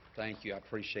Thank you. I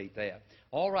appreciate that.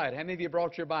 All right. How many of you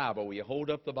brought your Bible? Will you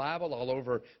hold up the Bible all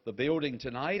over the building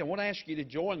tonight? I want to ask you to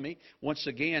join me once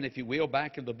again, if you will,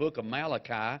 back in the book of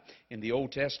Malachi in the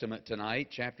Old Testament tonight,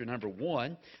 chapter number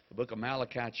 1, the book of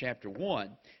Malachi chapter 1.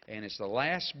 And it's the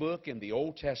last book in the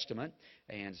Old Testament.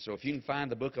 And so if you can find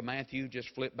the book of Matthew,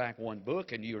 just flip back one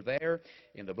book and you're there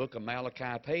in the book of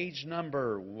Malachi, page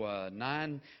number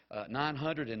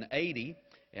 980.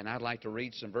 And I'd like to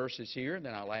read some verses here, and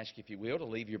then I'll ask you, if you will, to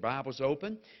leave your Bibles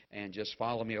open and just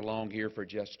follow me along here for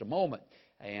just a moment.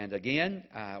 And again,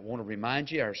 I want to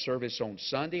remind you, our service on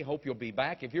Sunday, hope you'll be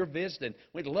back. If you're visiting,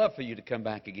 we'd love for you to come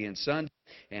back again Sunday.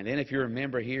 And then if you're a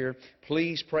member here,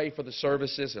 please pray for the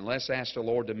services, and let's ask the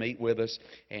Lord to meet with us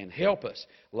and help us.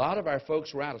 A lot of our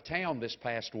folks were out of town this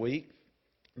past week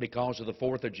because of the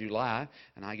 4th of July,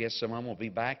 and I guess some of them will be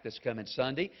back this coming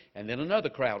Sunday, and then another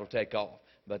crowd will take off.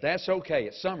 But that's okay.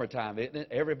 It's summertime, isn't it?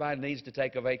 Everybody needs to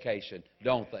take a vacation,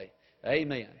 don't they?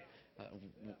 Amen.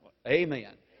 Amen.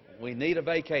 We need a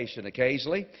vacation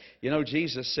occasionally. You know,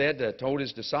 Jesus said, told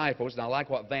His disciples, and I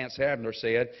like what Vance Havner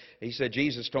said. He said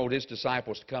Jesus told His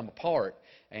disciples to come apart.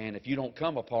 And if you don't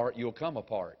come apart, you'll come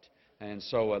apart. And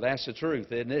so that's the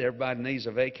truth, isn't it? Everybody needs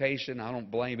a vacation. I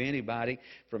don't blame anybody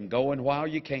from going while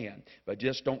you can. But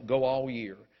just don't go all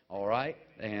year. All right?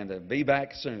 And be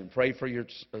back soon. Pray for your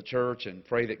church and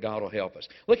pray that God will help us.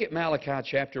 Look at Malachi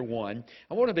chapter 1.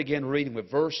 I want to begin reading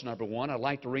with verse number 1. I'd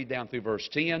like to read down through verse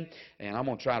 10. And I'm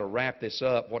going to try to wrap this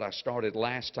up, what I started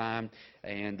last time,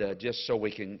 and just so we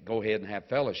can go ahead and have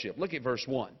fellowship. Look at verse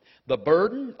 1. The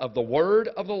burden of the word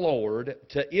of the Lord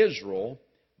to Israel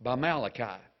by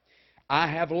Malachi. I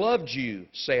have loved you,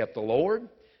 saith the Lord.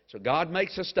 So God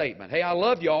makes a statement. Hey, I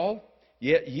love y'all.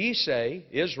 Yet ye say,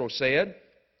 Israel said,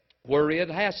 wherein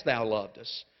hast thou loved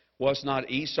us? Was not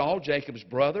Esau Jacob's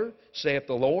brother, saith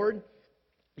the Lord?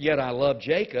 Yet I loved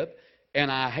Jacob,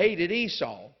 and I hated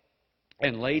Esau,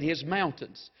 and laid his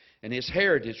mountains and his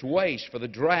heritage waste for the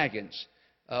dragons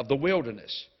of the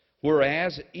wilderness.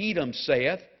 Whereas Edom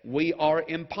saith, we are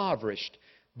impoverished,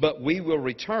 but we will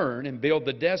return and build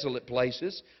the desolate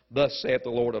places. Thus saith the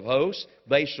Lord of hosts,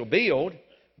 they shall build,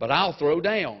 but I'll throw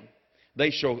down. They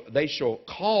shall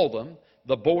call them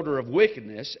the border of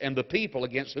wickedness, and the people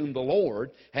against whom the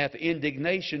Lord hath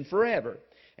indignation forever.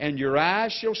 And your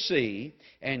eyes shall see,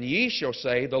 and ye shall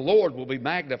say, the Lord will be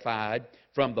magnified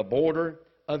from the border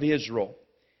of Israel.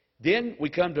 Then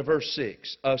we come to verse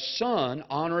 6. A son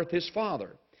honoreth his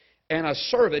father, and a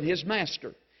servant his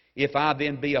master. If I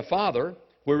then be a father,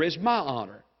 where is my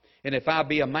honor? And if I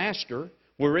be a master,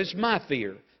 where is my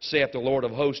fear? Saith the Lord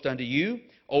of hosts unto you,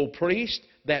 O priest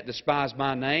that despise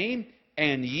my name.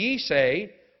 And ye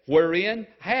say, wherein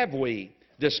have we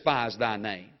despised thy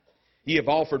name? Ye have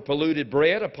offered polluted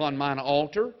bread upon mine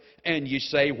altar, and ye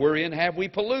say, wherein have we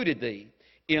polluted thee?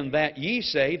 In that ye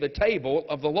say, the table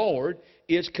of the Lord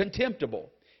is contemptible.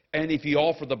 And if ye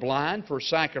offer the blind for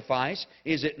sacrifice,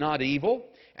 is it not evil?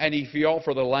 And if ye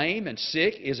offer the lame and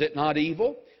sick, is it not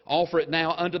evil? Offer it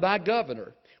now unto thy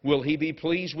governor. Will he be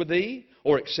pleased with thee,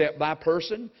 or accept thy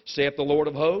person, saith the Lord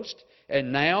of hosts?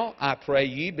 And now, I pray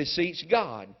ye, beseech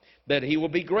God, that He will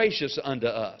be gracious unto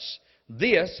us.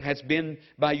 This has been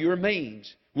by your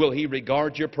means. Will He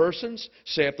regard your persons,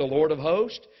 saith the Lord of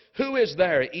hosts? Who is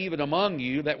there even among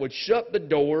you that would shut the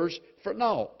doors for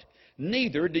naught?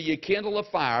 Neither do ye kindle a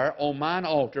fire on mine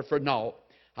altar for naught.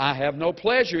 I have no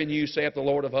pleasure in you, saith the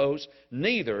Lord of hosts,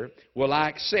 neither will I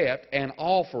accept an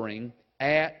offering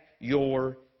at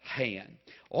your hand.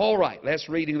 All right, let's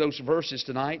reading those verses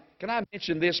tonight. Can I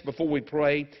mention this before we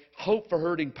pray? Hope for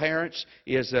Hurting Parents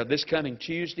is this coming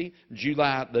Tuesday,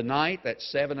 July the 9th at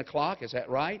 7 o'clock. Is that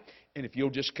right? And if you'll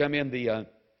just come in the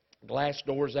glass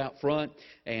doors out front,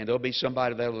 and there'll be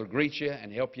somebody that will greet you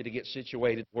and help you to get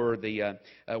situated where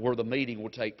the meeting will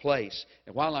take place.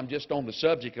 And while I'm just on the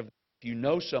subject of, if you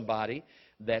know somebody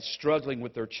that's struggling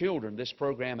with their children, this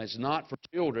program is not for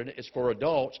children, it's for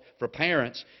adults, for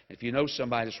parents. If you know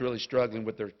somebody that's really struggling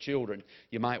with their children,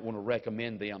 you might want to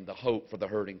recommend them the Hope for the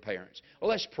Hurting Parents. Well,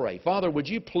 let's pray. Father, would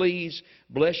you please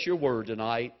bless your word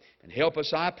tonight and help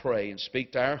us, I pray, and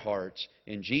speak to our hearts.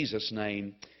 In Jesus'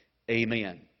 name,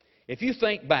 amen. If you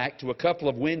think back to a couple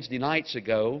of Wednesday nights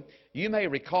ago, you may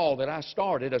recall that I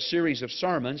started a series of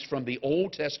sermons from the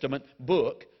Old Testament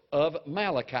book of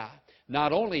Malachi.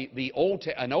 Not only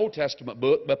an Old Testament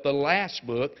book, but the last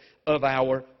book of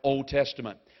our Old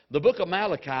Testament. The book of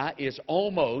Malachi is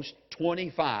almost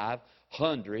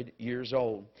 2,500 years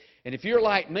old. And if you're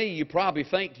like me, you probably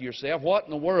think to yourself, what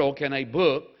in the world can a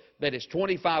book that is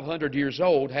 2,500 years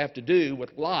old have to do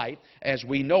with life as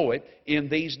we know it in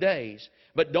these days?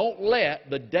 But don't let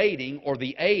the dating or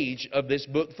the age of this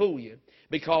book fool you.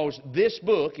 because this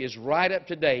book is right up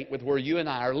to date with where you and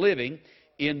I are living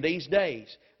in these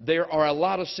days. There are a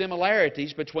lot of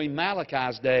similarities between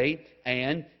Malachi's day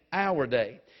and our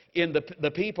day.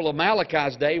 The people of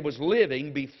Malachi's day was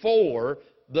living before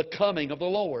the coming of the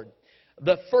Lord,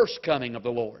 the first coming of the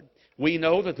Lord. We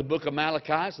know that the book of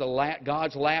Malachi is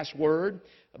God's last word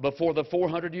before the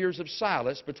 400 years of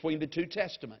silence between the two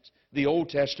testaments, the Old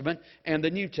Testament and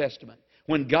the New Testament.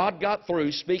 When God got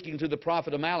through speaking to the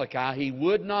prophet of Malachi, He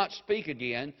would not speak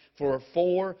again for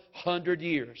 400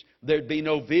 years. There'd be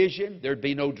no vision, there'd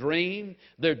be no dream,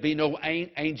 there'd be no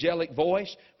angelic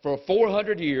voice. For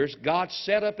 400 years, God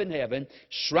sat up in heaven,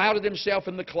 shrouded Himself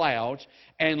in the clouds,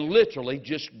 and literally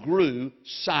just grew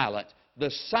silent.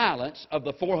 The silence of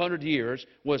the 400 years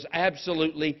was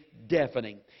absolutely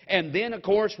deafening. And then, of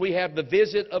course, we have the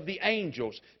visit of the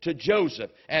angels to Joseph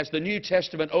as the New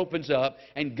Testament opens up,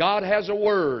 and God has a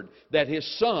word that His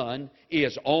Son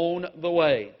is on the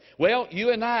way. Well,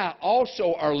 you and I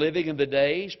also are living in the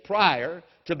days prior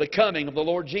to the coming of the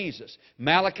Lord Jesus.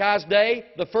 Malachi's day,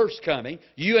 the first coming.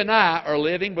 You and I are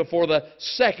living before the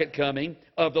second coming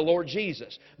of the Lord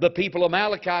Jesus. The people of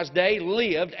Malachi's day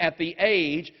lived at the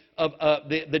age of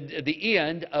the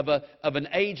end of an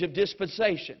age of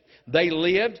dispensation. They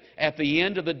lived at the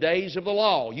end of the days of the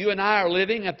law. You and I are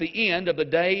living at the end of the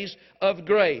days of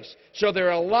grace. So there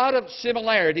are a lot of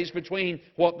similarities between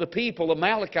what the people of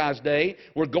Malachi's day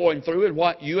were going through and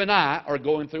what you and I are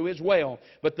going through as well.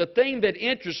 But the thing that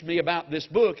interests me about this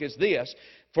book is this.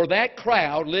 For that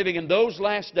crowd living in those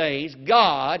last days,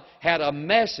 God had a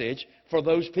message for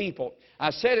those people. I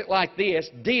said it like this: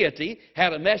 deity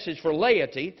had a message for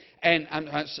laity, and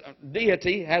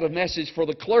deity had a message for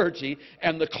the clergy,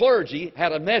 and the clergy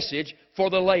had a message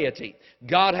for the laity.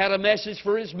 God had a message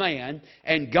for His man,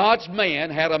 and God's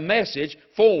man had a message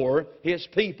for His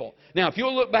people. Now, if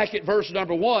you'll look back at verse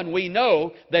number 1, we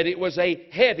know that it was a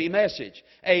heavy message.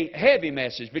 A heavy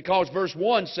message, because verse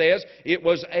 1 says it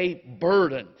was a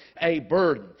burden. A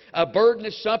burden. A burden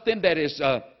is something that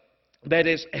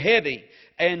is heavy.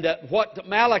 And what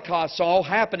Malachi saw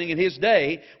happening in his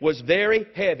day was very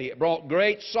heavy. It brought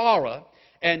great sorrow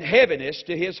and heaviness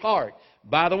to his heart.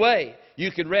 By the way,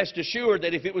 you can rest assured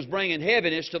that if it was bringing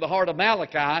heaviness to the heart of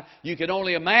Malachi, you can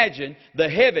only imagine the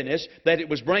heaviness that it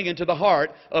was bringing to the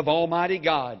heart of Almighty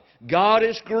God. God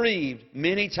is grieved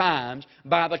many times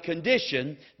by the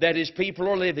condition that His people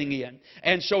are living in.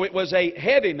 And so it was a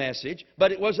heavy message,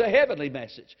 but it was a heavenly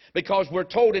message. Because we're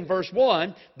told in verse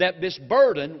 1 that this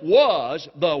burden was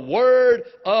the Word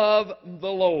of the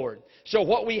Lord. So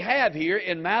what we have here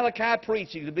in Malachi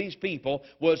preaching to these people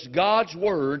was God's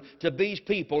Word to these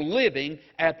people living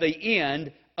at the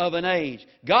end of an age.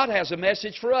 God has a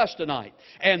message for us tonight.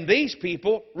 And these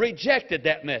people rejected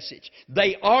that message.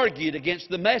 They argued against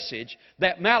the message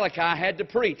that Malachi had to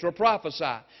preach or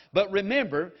prophesy. But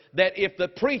remember that if the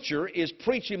preacher is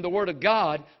preaching the Word of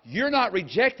God, you're not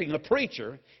rejecting the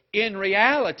preacher. In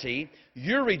reality,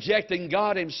 you're rejecting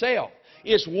God Himself.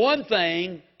 It's one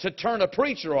thing to turn a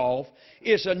preacher off.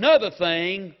 It's another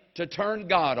thing to turn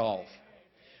God off.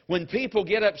 When people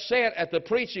get upset at the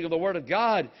preaching of the Word of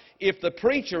God, if the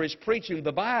preacher is preaching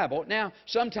the Bible, now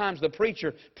sometimes the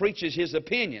preacher preaches his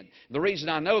opinion. The reason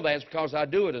I know that is because I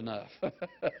do it enough.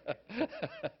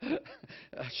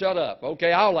 Shut up.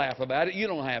 Okay, I'll laugh about it. You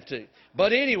don't have to.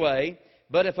 But anyway,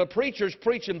 if a preacher's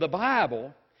preaching the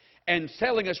Bible and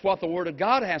telling us what the Word of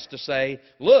God has to say,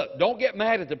 look, don't get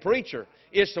mad at the preacher.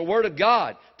 It's the Word of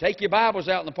God. Take your Bibles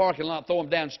out in the parking lot, throw them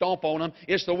down, stomp on them.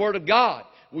 It's the Word of God.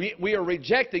 We are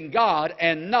rejecting God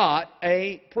and not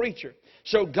a preacher.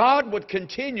 So God would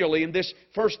continually, in these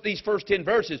first 10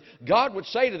 verses, God would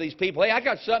say to these people, hey, I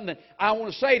got something that I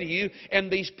want to say to you.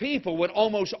 And these people would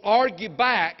almost argue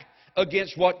back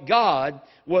against what God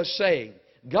was saying.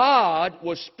 God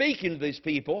was speaking to these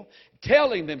people,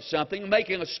 telling them something,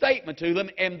 making a statement to them,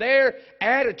 and their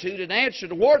attitude and answer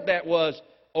toward that was,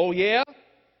 oh yeah?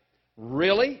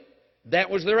 Really? That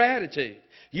was their attitude.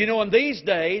 You know, in these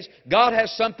days, God has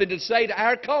something to say to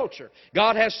our culture.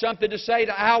 God has something to say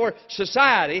to our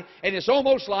society, and it's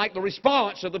almost like the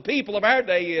response of the people of our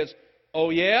day is, oh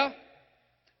yeah?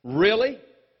 Really?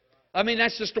 I mean,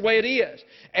 that's just the way it is.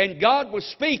 And God was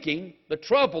speaking. The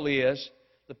trouble is,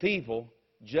 the people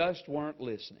just weren't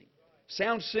listening.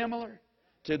 Sounds similar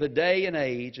to the day and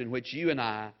age in which you and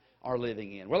I are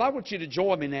living in. Well, I want you to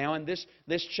join me now in this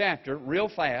chapter real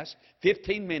fast,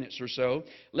 15 minutes or so.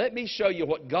 Let me show you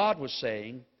what God was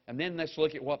saying, and then let's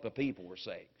look at what the people were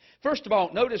saying. First of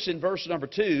all, notice in verse number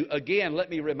 2, again, let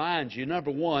me remind you,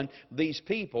 number 1, these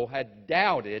people had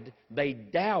doubted, they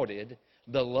doubted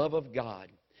the love of God.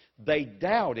 they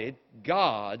doubted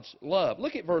God's love.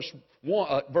 Look at verse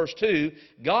 2.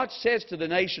 God says to the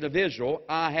nation of Israel,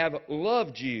 I have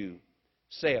loved you,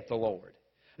 saith the Lord.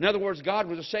 In other words, God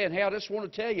was saying, hey, I just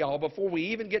want to tell y'all before we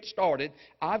even get started,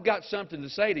 I've got something to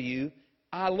say to you.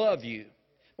 I love you.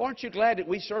 Well, aren't you glad that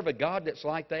we serve a God that's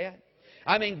like that?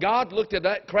 I mean, God looked at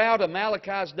that crowd of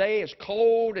Malachi's day as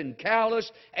cold and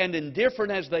callous and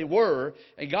indifferent as they were.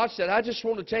 And God said, I just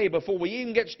want to tell you before we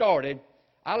even get started,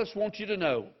 I just want you to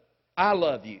know, I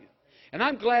love you. And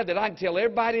I'm glad that I can tell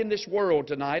everybody in this world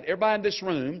tonight, everybody in this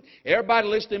room, everybody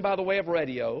listening by the way of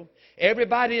radio,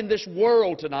 everybody in this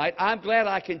world tonight, I'm glad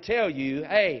I can tell you,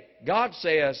 hey, God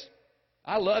says,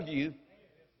 I love you.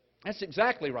 That's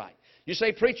exactly right. You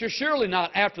say, preacher, surely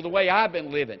not after the way I've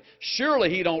been living. Surely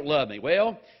He don't love me.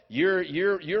 Well,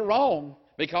 you're wrong,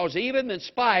 because even in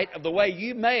spite of the way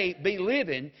you may be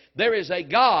living, there is a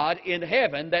God in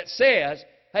heaven that says,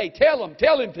 hey, tell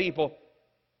Him, people,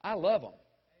 I love them.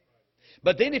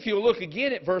 But then if you look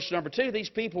again at verse number 2, these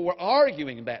people were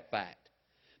arguing that fact.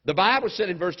 The Bible said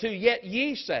in verse 2, yet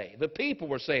ye say, the people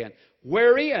were saying,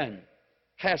 wherein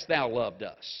hast thou loved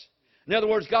us? In other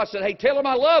words, God said, hey, tell them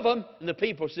I love them. And the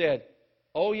people said,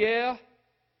 oh yeah?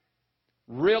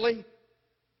 Really?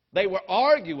 They were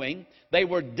arguing, they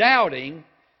were doubting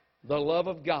the love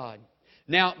of God.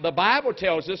 Now, the Bible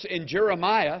tells us in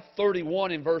Jeremiah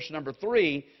 31 in verse number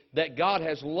 3 that God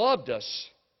has loved us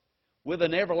with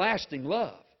an everlasting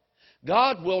love.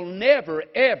 God will never,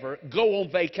 ever go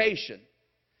on vacation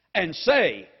and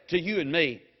say to you and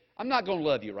me, I'm not going to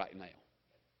love you right now.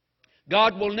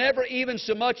 God will never even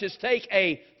so much as take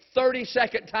a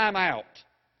 30-second time out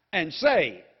and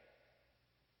say,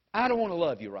 I don't want to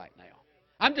love you right now.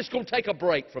 I'm just going to take a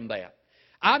break from that.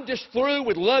 I'm just through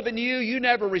with loving you. You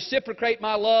never reciprocate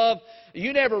my love.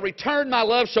 You never return my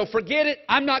love, so forget it.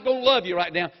 I'm not going to love you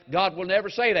right now. God will never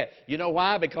say that. You know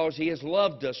why? Because He has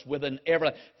loved us with an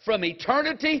from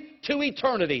eternity to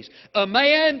eternities. A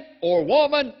man or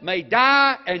woman may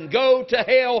die and go to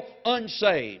hell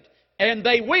unsaved. And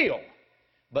they will.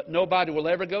 But nobody will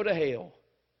ever go to hell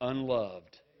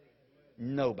unloved.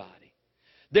 Nobody.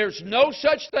 There's no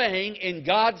such thing in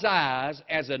God's eyes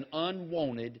as an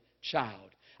unwanted child.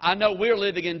 I know we're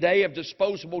living in a day of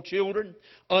disposable children,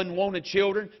 unwanted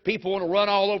children. People want to run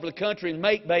all over the country and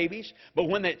make babies. But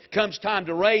when it comes time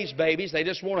to raise babies, they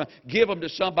just want to give them to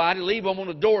somebody, leave them on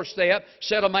the doorstep,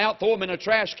 set them out, throw them in a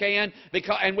trash can,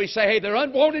 and we say, hey, they're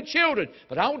unwanted children.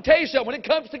 But I want to tell you something. When it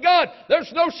comes to God,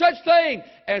 there's no such thing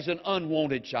as an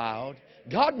unwanted child.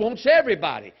 God wants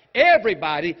everybody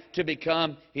to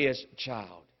become His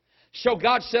child. So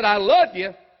God said, I love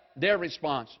you. Their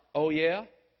response, oh yeah?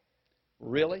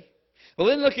 Really? Well,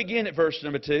 then look again at verse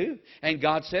number 2. And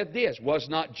God said this, was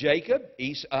not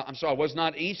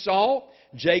Esau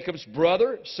Jacob's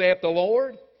brother, saith the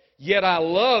Lord? Yet I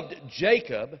loved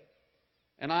Jacob,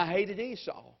 and I hated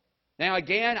Esau. Now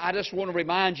again, I just want to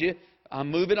remind you, I'm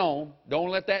moving on. Don't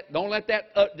let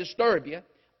that disturb you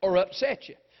or upset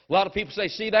you. A lot of people say,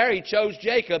 see there, he chose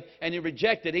Jacob and he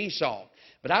rejected Esau.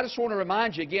 But I just want to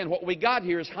remind you again, what we got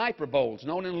here is hyperboles,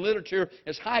 known in literature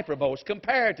as hyperboles,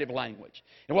 comparative language.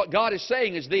 And what God is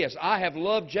saying is this, I have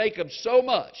loved Jacob so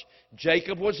much.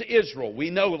 Jacob was Israel, we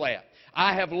know that.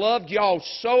 I have loved y'all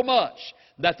so much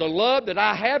that the love that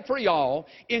I have for y'all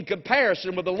in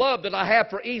comparison with the love that I have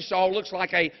for Esau looks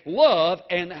like a love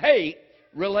and hate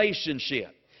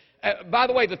relationship. By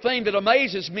the way, the thing that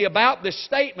amazes me about this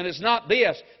statement is not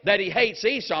this, that he hates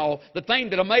Esau. The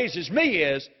thing that amazes me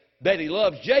is that he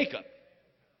loves Jacob.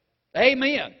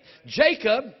 Amen.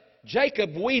 Jacob,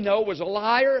 we know, was a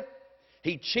liar.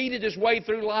 He cheated his way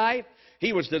through life.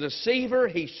 He was the deceiver.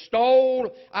 He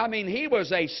stole. He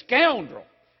was a scoundrel.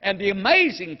 And the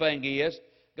amazing thing is,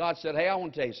 God said, hey, I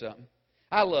want to tell you something.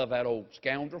 I love that old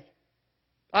scoundrel.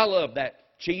 I love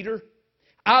that cheater.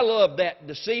 I love that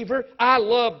deceiver. I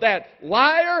love that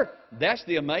liar. That's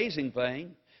the amazing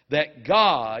thing, that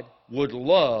God would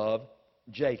love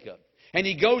Jacob. And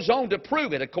he goes on to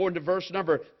prove it. According to verse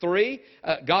number 3,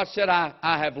 God said, I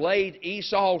have laid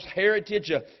Esau's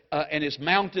heritage and his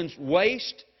mountains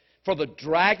waste for the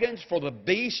dragons, for the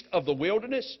beast of the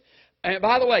wilderness. And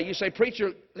by the way, you say,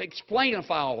 preacher,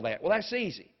 explainify all that. Well, that's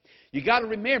easy. You got to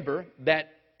remember that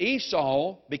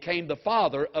Esau became the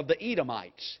father of the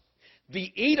Edomites.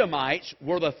 The Edomites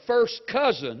were the first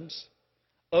cousins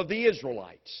of the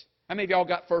Israelites. How many of y'all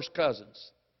got first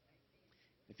cousins?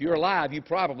 If you're alive, you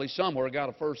probably somewhere got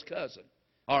a first cousin.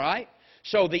 All right?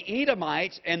 So the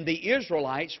Edomites and the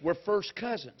Israelites were first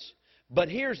cousins. But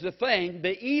here's the thing,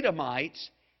 the Edomites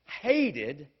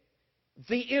hated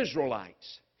the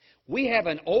Israelites. We have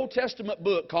an Old Testament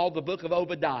book called the book of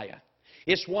Obadiah.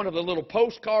 It's one of the little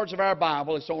postcards of our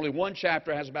Bible. It's only one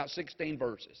chapter, has about 16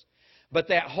 verses. But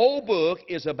that whole book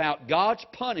is about God's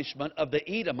punishment of the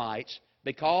Edomites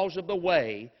because of the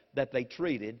way that they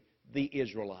treated the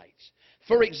Israelites.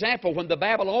 For example, when the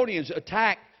Babylonians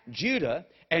attacked Judah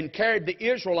and carried the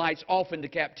Israelites off into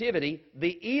captivity,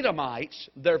 the Edomites,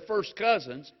 their first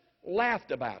cousins,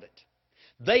 laughed about it.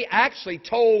 They actually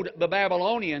told the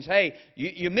Babylonians, hey,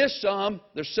 you missed some.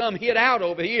 There's some hid out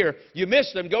over here. You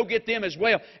missed them. Go get them as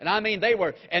well. And I mean,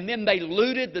 and then they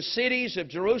looted the cities of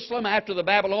Jerusalem after the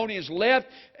Babylonians left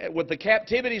with the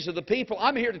captivities of the people.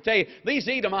 I'm here to tell you, these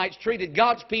Edomites treated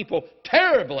God's people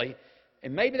terribly.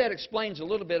 And maybe that explains a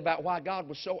little bit about why God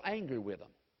was so angry with them.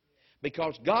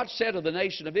 Because God said to the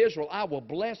nation of Israel, I will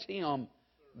bless him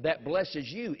that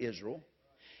blesses you, Israel,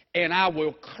 and I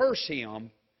will curse him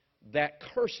that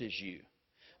curses you.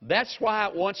 That's why,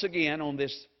 once again, on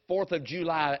this 4th of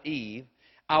July Eve,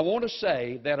 I want to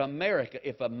say that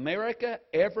if America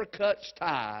ever cuts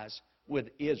ties with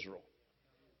Israel,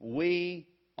 we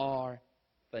are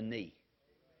finito.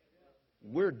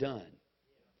 We're done.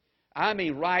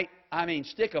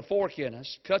 Stick a fork in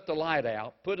us, cut the light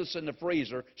out, put us in the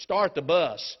freezer, start the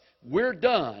bus. We're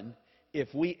done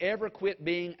if we ever quit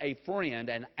being a friend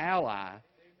and ally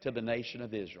to the nation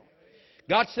of Israel.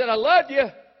 God said, I love you.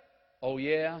 Oh,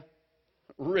 yeah?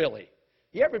 Really?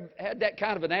 You ever had that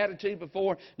kind of an attitude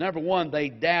before? Number one, they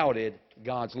doubted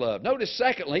God's love. Notice,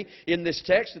 secondly, in this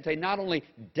text, that they not only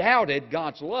doubted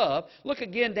God's love, look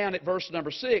again down at verse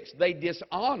number 6. They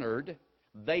dishonored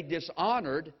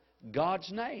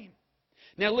God's name.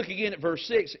 Now look again at verse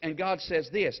 6, and God says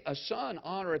this, a son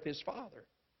honoreth his father,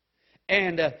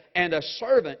 and a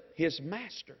servant his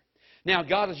master. Now,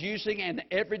 God is using an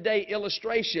everyday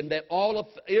illustration that all of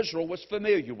Israel was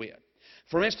familiar with.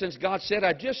 For instance, God said,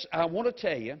 I want to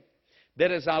tell you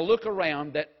that as I look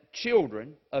around, that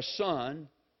children, a son,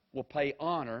 will pay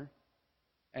honor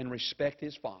and respect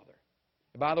his father.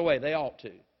 And by the way, they ought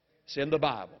to. It's in the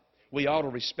Bible. We ought to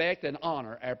respect and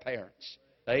honor our parents.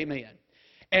 Amen.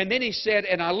 And then he said,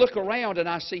 and I look around and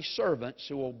I see servants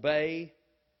who obey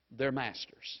their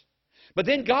masters. But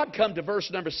then God come to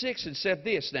verse number 6 and said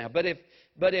this now. But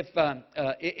if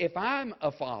I'm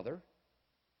a father,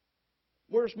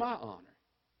 where's my honor?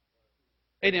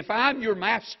 And if I'm your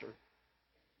master,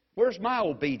 where's my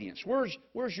obedience? Where's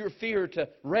your fear to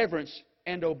reverence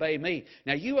and obey me?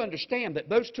 Now you understand that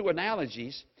those two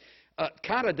analogies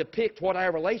kind of depict what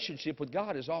our relationship with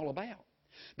God is all about.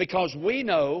 Because we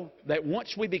know that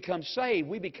once we become saved,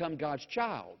 we become God's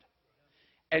child.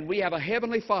 And we have a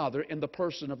heavenly Father in the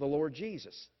person of the Lord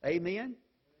Jesus. Amen?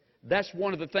 That's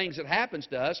one of the things that happens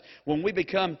to us when we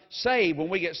become saved. When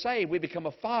we get saved, we become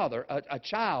a father, a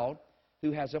child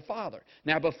who has a father.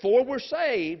 Now, before we're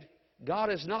saved, God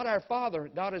is not our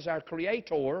Father. God is our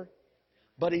Creator,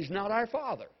 but He's not our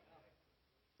Father.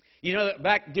 You know,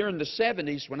 back during the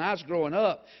 70s, when I was growing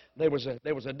up, there was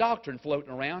a doctrine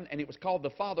floating around, and it was called the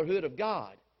fatherhood of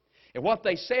God. And what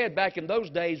they said back in those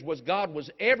days was God was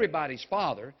everybody's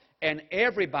father, and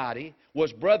everybody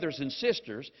was brothers and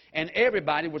sisters, and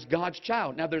everybody was God's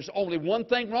child. Now, there's only one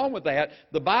thing wrong with that.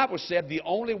 The Bible said the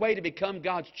only way to become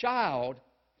God's child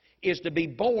is to be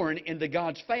born into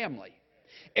God's family.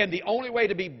 And the only way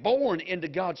to be born into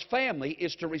God's family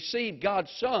is to receive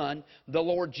God's Son, the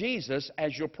Lord Jesus,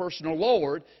 as your personal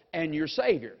Lord and your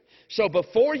Savior. So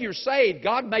before you're saved,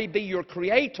 God may be your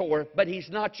Creator, but He's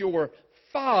not your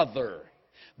Father.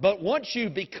 But once you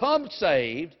become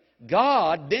saved,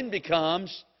 God then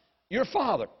becomes your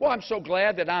Father. Well, I'm so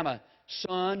glad that I'm a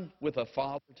son with a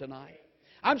father tonight.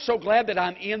 I'm so glad that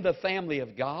I'm in the family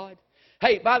of God.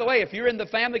 Hey, by the way, if you're in the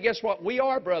family, guess what? We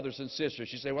are brothers and sisters.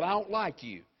 You say, well, I don't like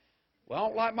you. Well, I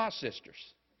don't like my sisters.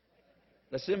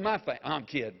 That's in my family. I'm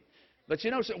kidding. But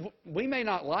you know, so we may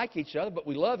not like each other, but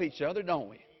we love each other, don't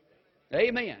we?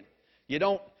 Amen. You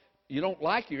don't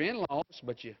like your in-laws,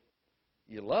 but you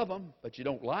love them, but you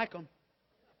don't like them.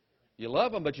 You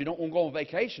love them, but you don't want to go on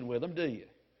vacation with them, do you?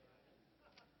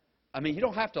 I mean, you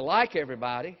don't have to like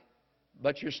everybody,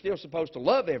 but you're still supposed to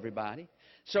love everybody.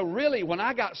 So really, when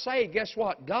I got saved, guess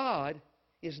what? God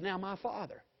is now my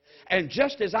Father. And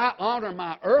just as I honor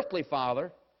my earthly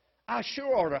father, I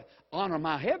sure ought to honor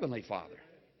my heavenly Father.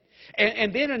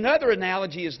 And then another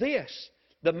analogy is this.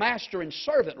 The master and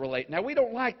servant relate. Now, we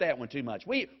don't like that one too much.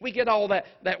 We get all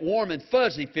that warm and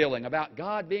fuzzy feeling about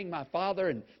God being my Father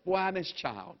and, boy, I'm His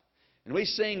child. And we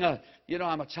sing, I'm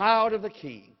a child of the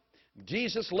King.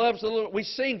 Jesus loves the little. We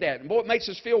sing that. And, boy, it makes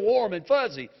us feel warm and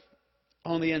fuzzy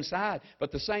on the inside.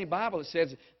 But the same Bible that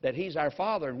says that He's our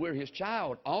Father and we're His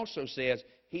child also says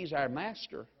He's our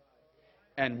master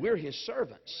and we're His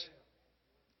servants.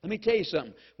 Let me tell you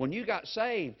something. When you got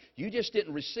saved, you just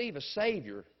didn't receive a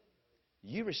Savior.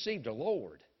 You received a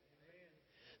Lord.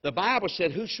 The Bible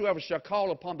said, whosoever shall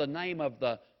call upon the name of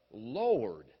the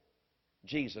Lord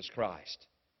Jesus Christ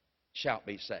shall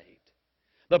be saved.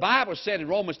 The Bible said in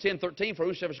Romans 10:13, for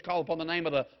whosoever shall call upon the name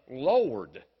of the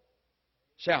Lord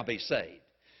shall be saved.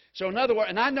 So in other words,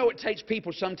 and I know it takes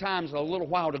people sometimes a little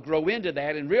while to grow into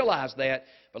that and realize that,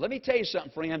 but let me tell you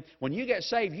something, friend. When you get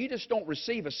saved, you just don't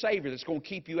receive a Savior that's going to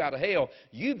keep you out of hell.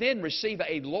 You then receive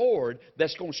a Lord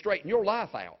that's going to straighten your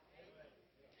life out.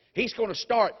 He's going to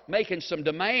start making some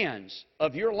demands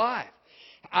of your life.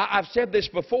 I've said this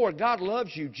before. God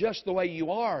loves you just the way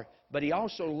you are, but He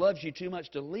also loves you too much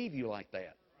to leave you like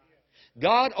that.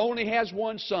 God only has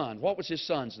one Son. What was His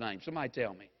Son's name? Somebody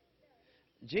tell me.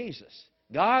 Jesus.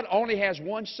 God only has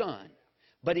one Son,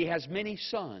 but He has many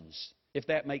sons, if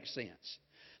that makes sense.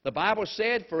 The Bible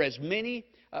said, for as many,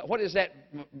 what is that?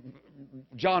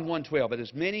 John 1:12, but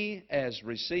as many as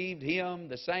received Him,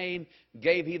 the same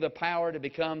gave He the power to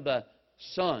become the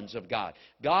sons of God.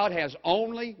 God has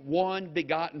only one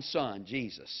begotten Son,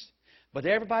 Jesus. But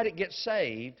everybody that gets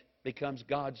saved becomes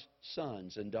God's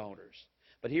sons and daughters.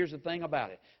 But here's the thing about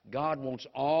it. God wants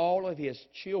all of His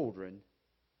children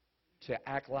to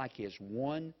act like His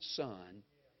one Son,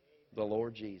 the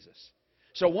Lord Jesus.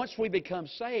 So once we become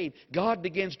saved, God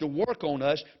begins to work on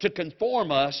us, to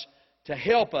conform us, to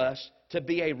help us to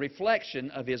be a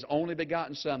reflection of His only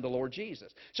begotten Son, the Lord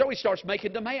Jesus. So He starts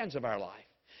making demands of our life.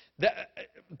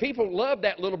 People love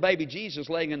that little baby Jesus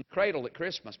laying in the cradle at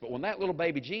Christmas, but when that little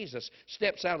baby Jesus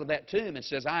steps out of that tomb and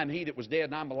says, I am He that was dead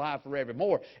and I'm alive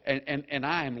forevermore, and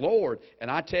I am Lord, and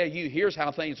I tell you, here's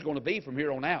how things are going to be from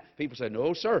here on out. People say,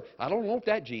 no, sir, I don't want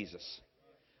that Jesus.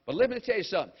 But let me tell you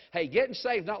something. Hey, getting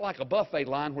saved is not like a buffet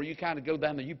line where you kind of go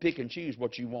down there, you pick and choose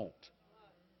what you want.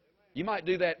 You might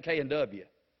do that at K&W,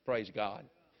 praise God.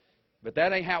 But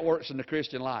that ain't how it works in the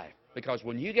Christian life. Because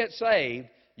when you get saved,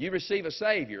 you receive a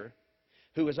Savior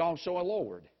who is also a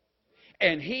Lord.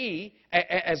 And He,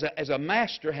 as a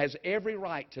master, has every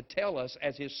right to tell us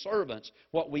as His servants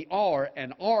what we are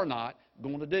and are not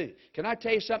going to do. Can I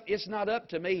tell you something? It's not up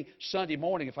to me Sunday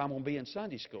morning if I'm going to be in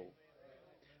Sunday school.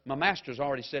 My master's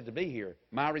already said to be here.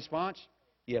 My response?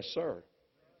 Yes, sir.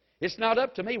 It's not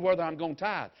up to me whether I'm going to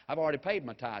tithe. I've already paid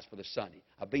my tithes for this Sunday.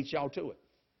 I beat y'all to it.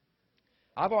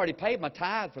 I've already paid my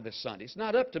tithe for this Sunday. It's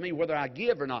not up to me whether I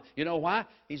give or not. You know why?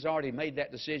 He's already made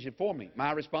that decision for me.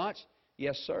 My response?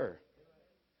 Yes, sir.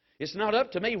 It's not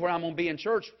up to me where I'm going to be in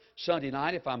church Sunday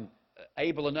night if I'm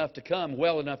able enough to come,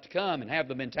 well enough to come, and have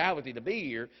the mentality to be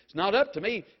here. It's not up to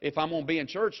me if I'm going to be in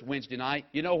church Wednesday night.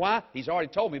 You know why? He's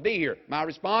already told me to be here. My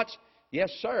response? Yes,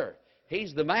 sir.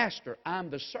 He's the master. I'm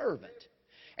the servant.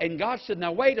 And God said,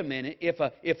 now wait a minute. If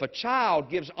a child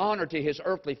gives honor to his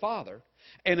earthly father,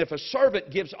 and if a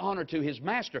servant gives honor to his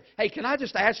master, hey, can I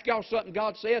just ask y'all something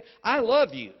God said? I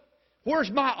love you.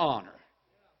 Where's my honor?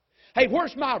 Hey,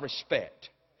 where's my respect?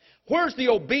 Where's the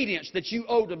obedience that you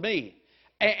owe to me?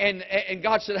 And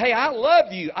God said, hey, I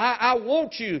love you. I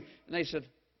want you. And they said,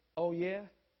 oh, yeah?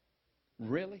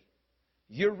 Really?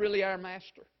 You're really our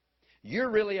master? You're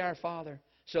really our Father?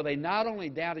 So they not only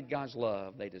doubted God's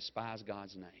love, they despised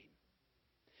God's name.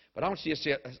 But I want you to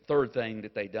see a third thing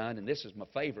that they done, and this is my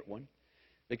favorite one,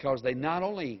 because they not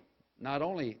only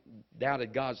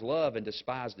doubted God's love and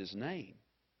despised His name,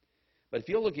 but if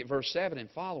you look at verse 7 and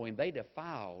following, they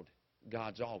defiled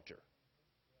God's altar.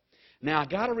 Now, I've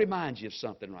got to remind you of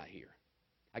something right here.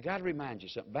 I've got to remind you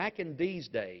something. Back in these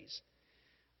days,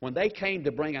 when they came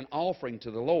to bring an offering to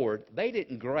the Lord, they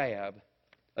didn't grab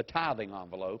a tithing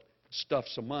envelope, stuff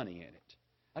some money in it.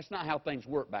 That's not how things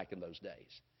worked back in those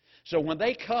days. So when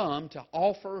they come to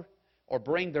offer or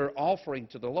bring their offering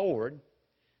to the Lord,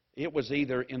 it was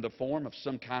either in the form of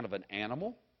some kind of an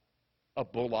animal, a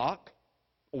bullock,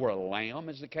 or a lamb,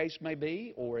 as the case may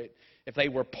be, or if they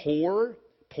were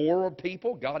poorer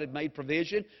people, God had made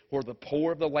provision where the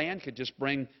poor of the land could just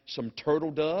bring some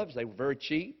turtle doves. They were very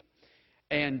cheap.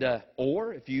 And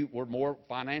or if you were more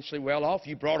financially well off,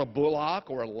 you brought a bullock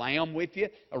or a lamb with you,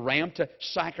 a ram to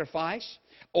sacrifice.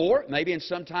 Or maybe in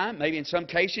some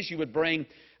cases, you would bring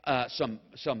some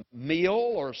meal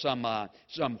or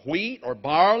some wheat or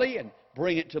barley and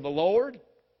bring it to the Lord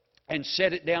and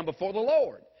set it down before the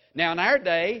Lord. Now, in our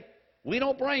day, we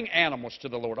don't bring animals to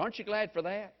the Lord. Aren't you glad for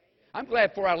that? I'm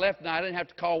glad before I left tonight, I didn't have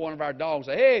to call one of our dogs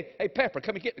and say, hey, Pepper,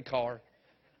 come and get in the car.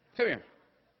 Come here.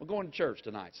 We're going to church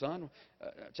tonight, son.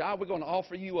 Child, we're going to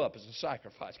offer you up as a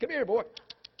sacrifice. Come here, boy.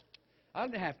 I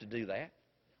didn't have to do that.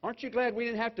 Aren't you glad we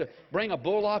didn't have to bring a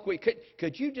bullock?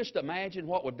 Could you just imagine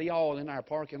what would be all in our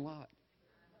parking lot?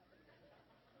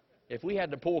 If we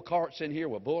had to pull carts in here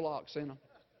with bullocks in them.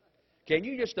 Can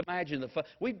you just imagine the fun?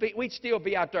 We'd still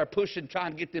be out there pushing,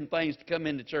 trying to get them things to come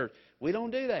into church. We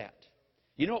don't do that.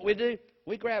 You know what we do?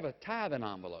 We grab a tithing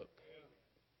envelope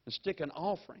and stick an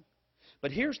offering.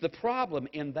 But here's the problem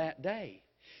in that day.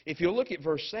 If you look at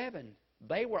verse 7,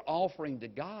 they were offering to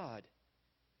God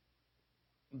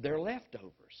their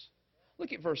leftovers.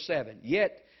 Look at verse 7.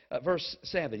 Verse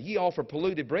 7, ye offer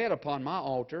polluted bread upon my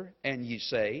altar, and ye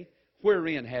say,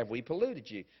 wherein have we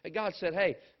polluted you? And God said,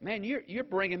 hey, man, you're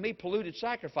bringing me polluted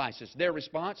sacrifices. Their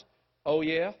response, oh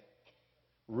yeah?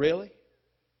 Really?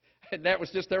 And that was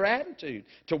just their attitude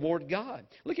toward God.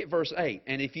 Look at verse 8.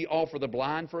 And if you offer the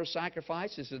blind for a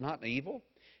sacrifice, is it not evil?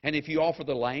 And if you offer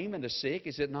the lame and the sick,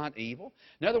 is it not evil?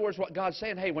 In other words, what God's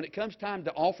saying, hey, when it comes time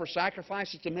to offer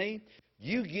sacrifices to me,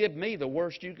 you give me the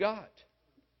worst you got.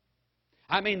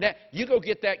 I mean, you go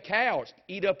get that cow,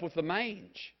 eat up with the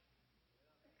mange.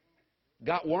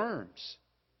 Got worms.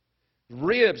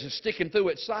 Ribs are sticking through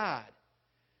its side.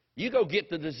 You go get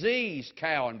the diseased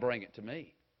cow and bring it to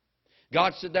me.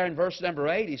 God said there in verse number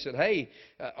 8, He said, hey,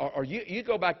 or you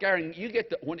go back there and you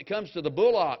get when it comes to the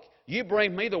bullock, you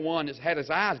bring me the one that's had his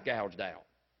eyes gouged out.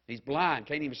 He's blind,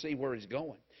 can't even see where he's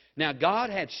going. Now, God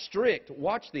had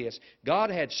watch this, God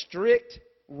had strict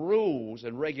rules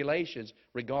and regulations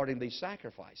regarding these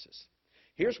sacrifices.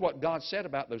 Here's what God said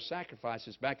about those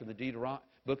sacrifices back in the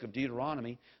book of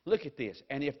Deuteronomy. Look at this.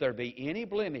 And if there be any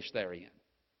blemish therein,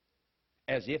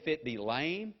 as if it be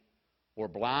lame or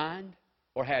blind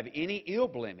or have any ill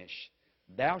blemish,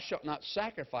 thou shalt not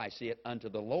sacrifice it unto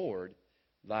the Lord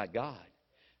thy God.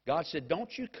 God said,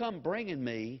 don't you come bringing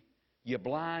me your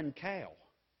blind cow.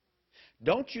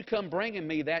 Don't you come bringing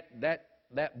me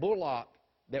that bullock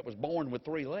that was born with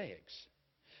 3 legs.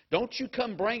 Don't you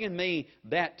come bringing me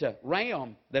that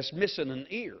ram that's missing an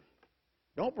ear.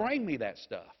 Don't bring me that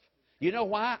stuff. You know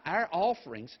why? Our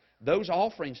offerings, those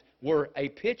offerings were a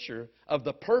picture of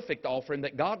the perfect offering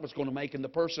that God was going to make in the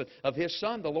person of His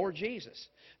Son, the Lord Jesus.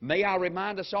 May I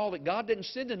remind us all that God didn't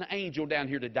send an angel down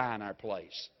here to die in our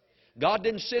place. God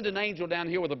didn't send an angel down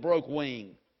here with a broke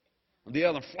wing, and the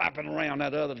other flapping around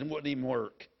that other and wouldn't even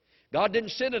work. God didn't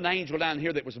send an angel down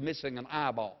here that was missing an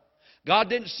eyeball. God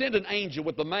didn't send an angel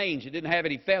with the mange that didn't have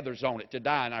any feathers on it to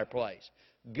die in our place.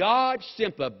 God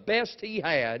sent the best He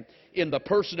had in the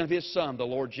person of His Son, the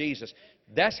Lord Jesus.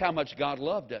 That's how much God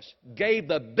loved us. Gave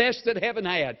the best that heaven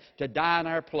had to die in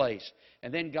our place.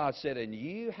 And then God said, and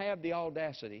you have the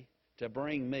audacity to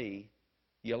bring me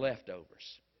your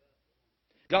leftovers.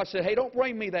 God said, hey, don't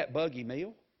bring me that buggy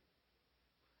meal.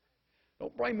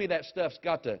 Don't bring me that stuff's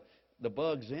got the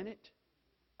bugs in it.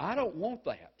 I don't want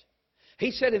that. He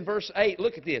said in verse 8,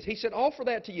 look at this. He said, offer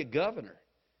that to your governor.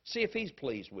 See if he's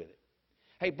pleased with it.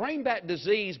 Hey, bring that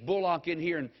diseased bullock in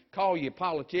here and call your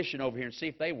politician over here and see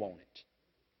if they want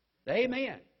it.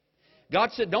 Amen. God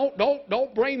said,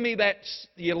 don't bring me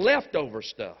your leftover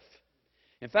stuff.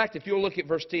 In fact, if you'll look at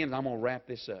verse 10, and I'm going to wrap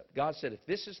this up. God said, if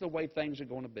this is the way things are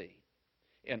going to be,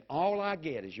 and all I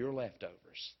get is your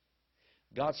leftovers,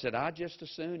 God said, I just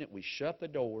as soon that we shut the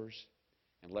doors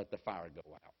and let the fire go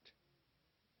out.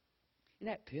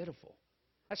 Isn't that pitiful?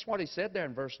 That's what He said there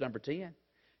in verse number 10.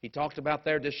 He talked about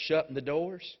there just shutting the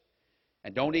doors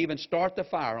and don't even start the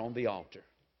fire on the altar.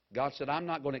 God said, I'm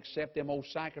not going to accept them old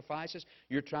sacrifices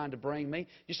you're trying to bring me.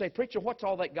 You say, preacher, what's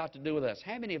all that got to do with us?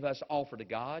 How many of us offer to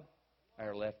God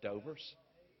our leftovers?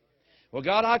 Well,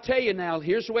 God, I tell you now,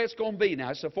 here's the way it's going to be.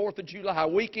 Now, it's the 4th of July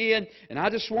weekend, and I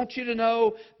just want you to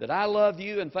know that I love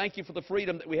you and thank you for the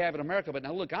freedom that we have in America. But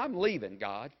now, look, I'm leaving,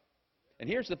 God. And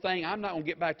here's the thing, I'm not going to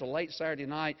get back till late Saturday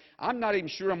night. I'm not even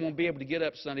sure I'm going to be able to get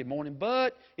up Sunday morning,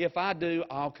 but if I do,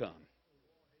 I'll come.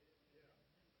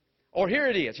 Or here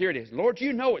it is. Lord,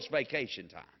 you know it's vacation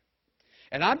time.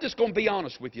 And I'm just going to be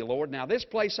honest with you, Lord. Now, this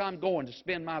place I'm going to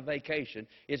spend my vacation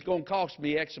is going to cost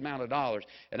me X amount of dollars.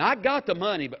 And I got the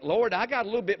money, but Lord, I got a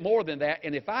little bit more than that.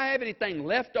 And if I have anything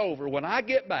left over when I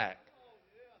get back,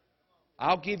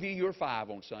 I'll give you your 5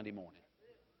 on Sunday morning.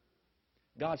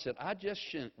 God said, I just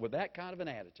shouldn't, with that kind of an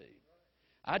attitude,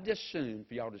 I just soon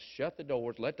for y'all to shut the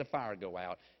doors, let the fire go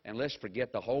out, and let's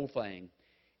forget the whole thing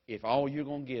if all you're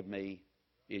going to give me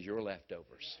is your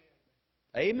leftovers.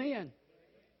 Amen.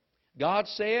 God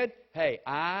said, hey,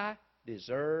 I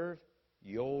deserve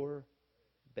your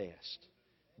best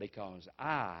because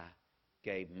I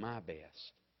gave my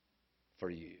best for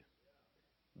you.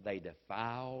 They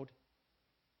defiled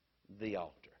the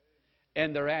altar.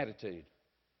 And their attitude,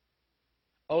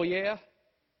 oh, yeah?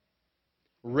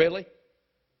 Really?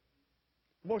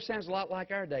 Boy, sounds a lot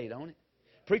like our day, don't it?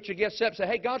 Preacher gets up and says,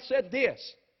 hey, God said this.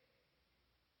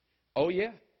 Oh,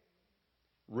 yeah?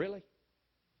 Really?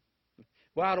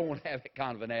 Well, I don't want to have that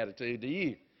kind of an attitude, do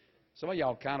you? Some of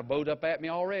y'all kind of bowed up at me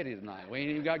already tonight. We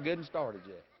ain't even got good and started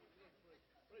yet.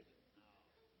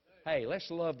 Hey,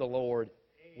 let's love the Lord.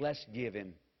 Let's give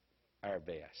Him our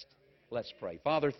best. Let's pray. Father,